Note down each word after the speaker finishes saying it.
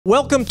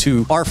Welcome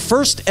to our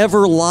first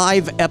ever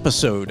live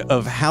episode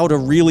of How to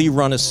Really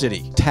Run a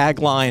City,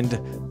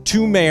 taglined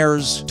two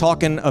mayors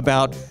talking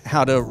about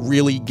how to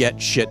really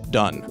get shit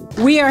done.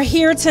 We are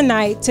here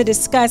tonight to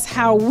discuss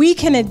how we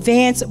can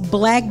advance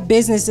Black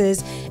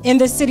businesses in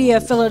the city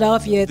of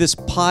Philadelphia. This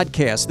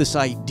podcast, this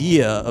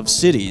idea of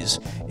cities,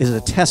 is a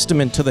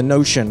testament to the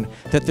notion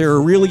that there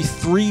are really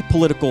three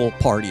political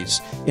parties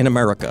in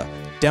America: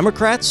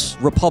 Democrats,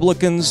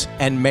 Republicans,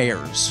 and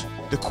mayors.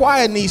 The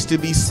choir needs to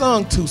be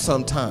sung to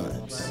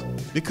sometimes,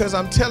 because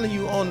I'm telling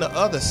you, on the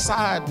other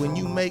side, when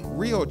you make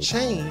real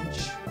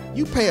change,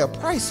 you pay a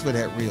price for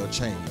that real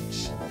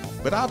change.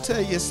 But I'll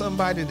tell you,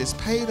 somebody that's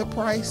paid a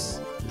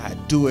price, I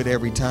do it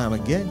every time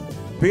again.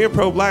 Being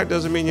pro-Black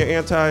doesn't mean you're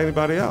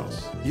anti-anybody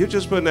else. You're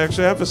just putting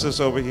extra emphasis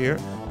over here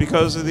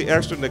because of the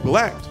extra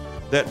neglect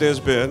that there's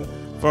been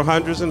for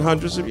hundreds and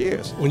hundreds of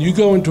years. When you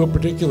go into a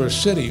particular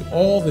city,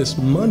 all this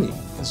money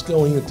is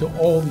going into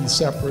all these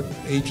separate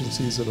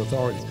agencies and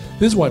authorities.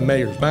 This is why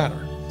mayors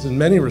matter. In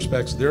many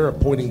respects, they're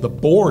appointing the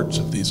boards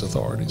of these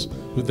authorities,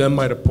 who then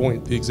might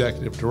appoint the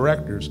executive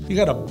directors. You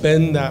got to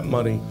bend that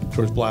money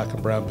towards Black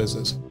and brown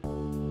business.